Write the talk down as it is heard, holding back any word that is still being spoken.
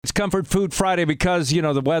It's Comfort Food Friday because,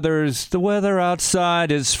 the weather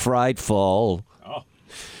outside is frightful. Oh.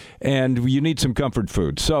 And you need some comfort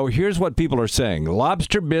food. So here's what people are saying.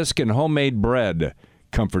 Lobster bisque and homemade bread,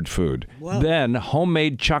 comfort food. Whoa. Then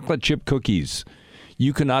homemade chocolate chip cookies.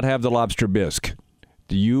 You cannot have the lobster bisque.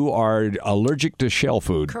 You are allergic to shell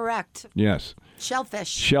food. Correct. Yes.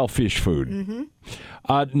 Shellfish food. Mm-hmm.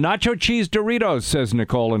 Nacho cheese Doritos, says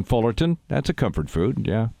Nicole in Fullerton. That's a comfort food,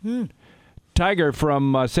 yeah. Tiger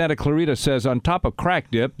from Santa Clarita says, on top of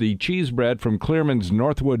crack dip, the cheese bread from Clearman's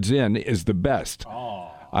Northwoods Inn is the best.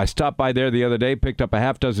 Oh. I stopped by there the other day, picked up a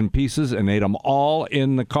half dozen pieces, and ate them all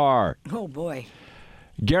in the car. Oh, boy.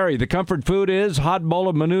 Gary, the comfort food is hot bowl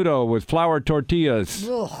of menudo with flour tortillas.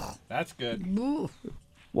 Ugh. That's good. Ugh.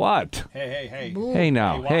 What? Hey. Hey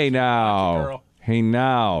now. Hey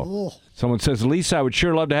now. Ugh. Someone says, Lisa, I would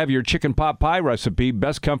sure love to have your chicken pot pie recipe.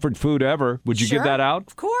 Best comfort food ever. Would you give that out?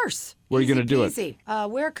 Of course. Where are you going to do it?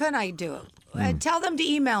 Where can I do it? Tell them to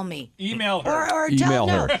email me. Email her. Or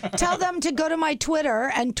tell them to go to my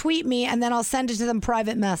Twitter and tweet me, and then I'll send it to them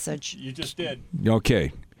private message. You just did.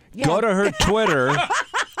 Okay. Yeah. Go to her Twitter.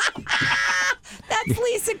 That's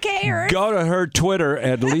Lisa Kayers. Go to her Twitter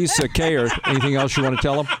at Lisa Kayers. Anything else you want to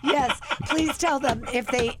tell them? Yes. Please tell them if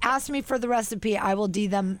they ask me for the recipe, I will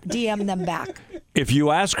DM them back. If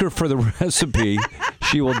you ask her for the recipe,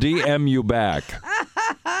 she will DM you back.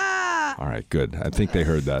 All right, good. I think they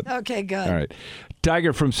heard that. Okay, good. All right.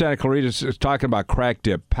 Tiger from Santa Clarita is talking about crack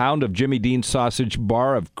dip, pound of Jimmy Dean sausage,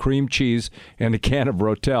 bar of cream cheese, and a can of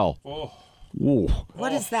Rotel. Oh. Ooh.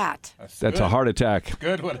 What is that? That's a heart attack. That's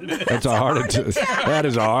good what it is. That's a heart attack. That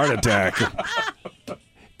is a heart attack.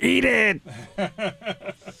 Eat it.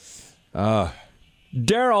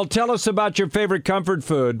 Daryl, tell us about your favorite comfort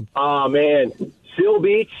food. Oh, man. Seal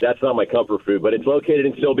Beach, that's not my comfort food, but it's located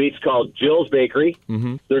in Seal Beach, called Jill's Bakery.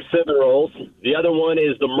 Mm-hmm. They're cinnamon rolls. The other one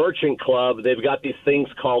is the Merchant Club. They've got these things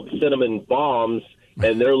called cinnamon bombs,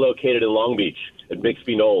 and they're located in Long Beach at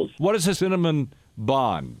Bixby Knolls. What is a cinnamon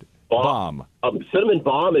bomb? A cinnamon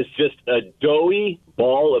bomb is just a doughy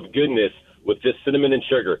ball of goodness with just cinnamon and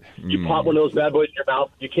sugar. You pop one of those bad boys in your mouth,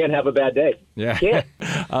 you can't have a bad day. Yeah. You can't.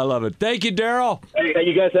 I love it. Thank you, Daryl. Hey,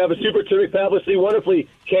 you guys have a super terrific, fabulously, wonderfully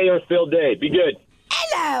chaos-filled day. Be good.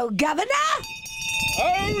 Hello, Governor.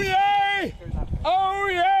 Oh, yay! Oh,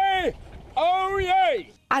 yay! Oh,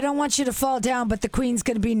 yay! I don't want you to fall down, but the Queen's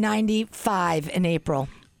going to be 95 in April.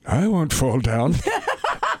 I won't fall down.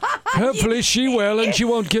 Hopefully she will, and she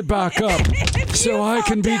won't get back up, so I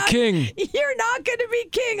can be king. You're not going to be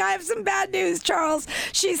king. I have some bad news, Charles.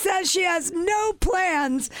 She says she has no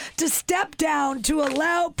plans to step down to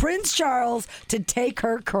allow Prince Charles to take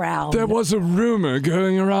her crown. There was a rumor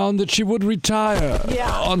going around that she would retire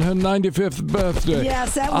on her 95th birthday.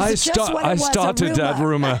 Yes, that was just what it was, I started that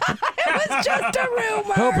rumor. It was just a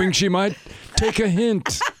rumor. Hoping she might take a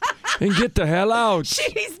hint and get the hell out.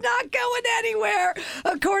 She's not going anywhere.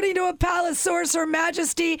 According to a palace source, Her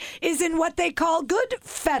Majesty is in what they call good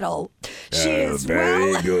fettle. She is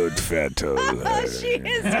very good fettle. She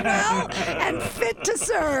is well and fit to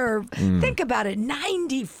serve. Think about it,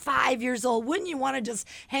 95 years old. Wouldn't you want to just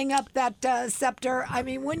hang up that scepter? I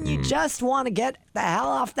mean, wouldn't you just want to get the hell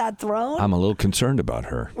off that throne? I'm a little concerned about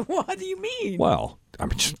her. What do you mean? Well, I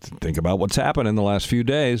mean, just think about what's happened in the last few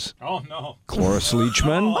days. Oh, no. Cloris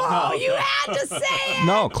Leachman. Oh, you had to say it.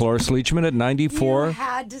 No, Cloris Leachman at 94. You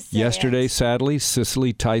had to say Yesterday, it. sadly,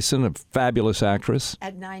 Cicely Tyson, a fabulous actress.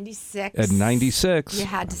 At 96. At 96. You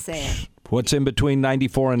had to say it. What's in between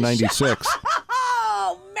 94 and 96?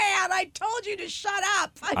 Oh, man, I told you to shut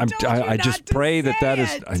up. I just pray that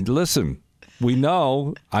is... Listen, we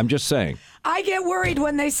know. I'm just saying. I get worried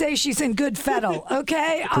when they say she's in good fettle,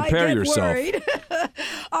 okay? Prepare I get yourself. Worried.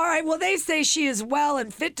 All right, well, they say she is well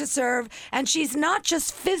and fit to serve, and she's not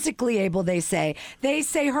just physically able, they say. They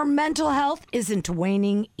say her mental health isn't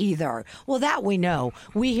waning either. Well, that we know.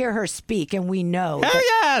 We hear her speak, and we know.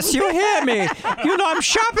 Oh, yes, you hear me. You know I'm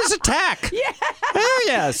sharp as a tack. Yeah. Oh,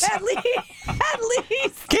 yes. At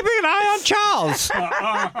least. Keeping an eye on Charles.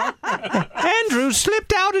 Andrew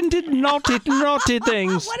slipped out and did naughty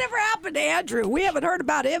things. Whatever happened to Andrew? We haven't heard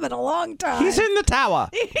about him in a long time. He's in the tower.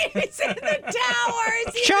 He's in the tower.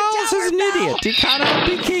 Charles is an idiot. He cannot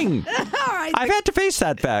be king. All right. I've had to face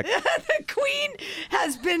that fact. The Queen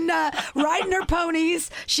has been riding her ponies.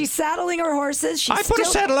 She's saddling her horses. I put a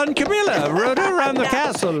saddle on Camilla, rode her around the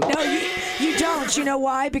castle. No, you don't. You know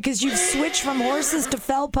why? Because you've switched from horses to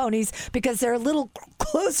fell ponies because they're a little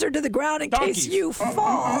closer to the ground in case you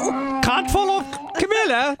fall. Can't fall off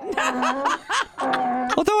Camilla.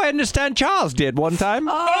 Although I understand Charles did one time.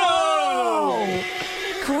 Oh!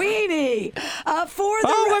 Queenie,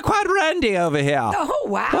 We're quite randy over here. Oh,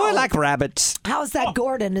 wow. Oh, I like rabbits. How's that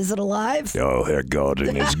Gordon? Is it alive? Oh, her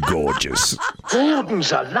Gordon is gorgeous.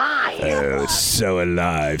 Gordon's alive. Oh, so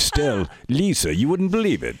alive. Still, Lisa, you wouldn't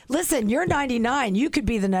believe it. Listen, you're 99. You could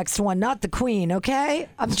be the next one, not the Queen, okay?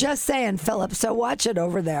 I'm just saying, Philip, so watch it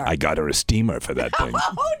over there. I got her a steamer for that thing.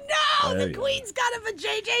 Oh, no! The Queen's got him a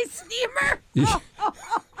JJ steamer.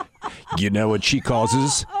 You know what she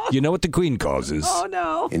causes? You know what the Queen causes? Oh,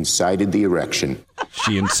 no. Incited the erection.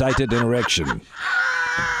 She incited an erection.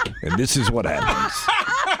 And this is what happens.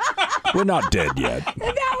 We're not dead yet.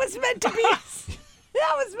 That was meant to be...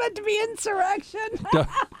 That was meant to be insurrection.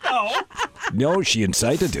 No, she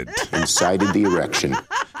incited it. Incited the erection.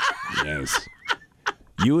 Yes.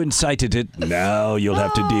 You incited it. Now you'll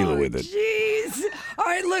have to deal with it. Jeez. All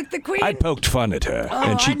right, look, the Queen... I poked fun at her,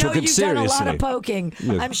 and she took it seriously. I know you've done a lot of poking.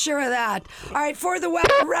 Yes. I'm sure of that. All right, for the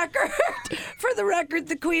record,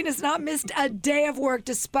 the Queen has not missed a day of work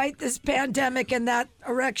despite this pandemic and that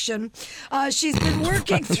erection. She's been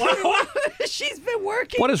working through... She's been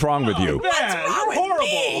working... What is wrong with you? You're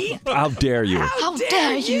horrible. How dare you? How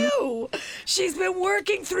dare you? She's been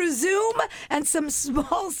working through Zoom and some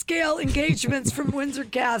small-scale engagements from Windsor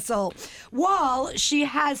Castle. While she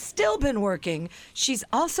has still been working, she's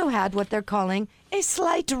also had what they're calling a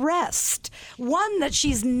slight rest. One that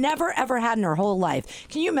she's never, ever had in her whole life.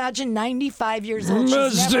 Can you imagine 95 years old?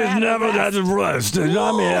 She's never had a rest.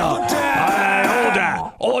 I'm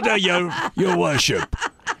here. Order, your worship.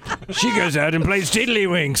 She goes out and plays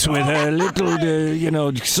tiddlywinks with her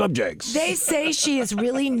little, subjects. They say she has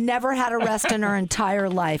really never had a rest in her entire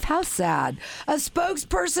life. How sad. A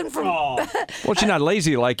spokesperson from... Well, she's not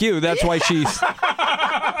lazy like you. That's why she's...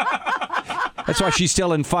 That's why she's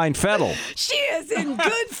still in fine fettle. She is in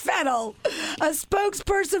good fettle. A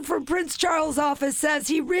spokesperson from Prince Charles' office says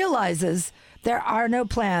he realizes there are no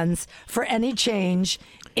plans for any change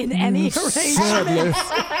in any arrangement.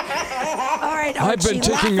 All right, Archie,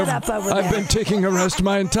 I've been taking a rest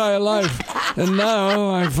my entire life, and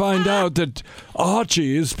now I find out that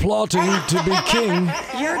Archie is plotting to be king.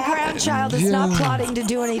 Your grandchild is not plotting to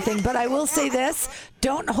do anything, but I will say this.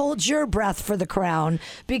 Don't hold your breath for the crown,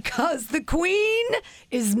 because the Queen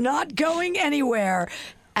is not going anywhere.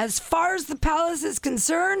 As far as the palace is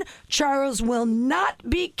concerned, Charles will not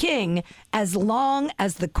be king as long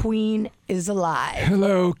as the Queen is alive.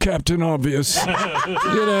 Hello, Captain Obvious.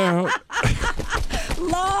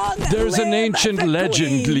 There's an ancient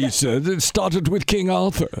legend, Queen. Lisa, that started with King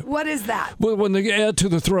Arthur. What is that? Well, when the heir to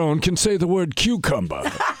the throne can say the word cucumber,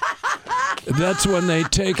 that's when they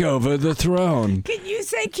take over the throne. Can you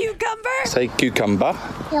say cucumber? Say cucumber.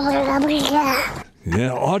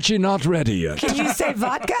 Yeah, Archie not ready yet. Can you say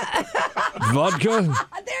vodka? Vodka?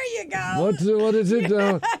 There you go. What is it?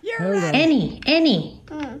 You're right. Any.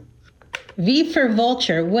 V for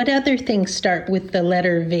vulture. What other things start with the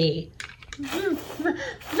letter V?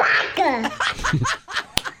 Vodka.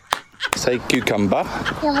 Say cucumber.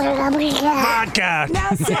 Vodka!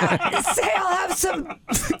 Now say I'll have some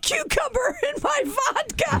cucumber in my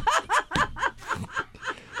vodka.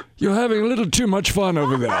 You're having a little too much fun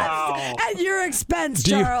over there. At your expense,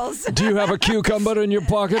 Charles. Do you have a cucumber in your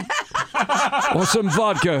pocket? Or some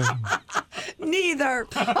vodka? Neither.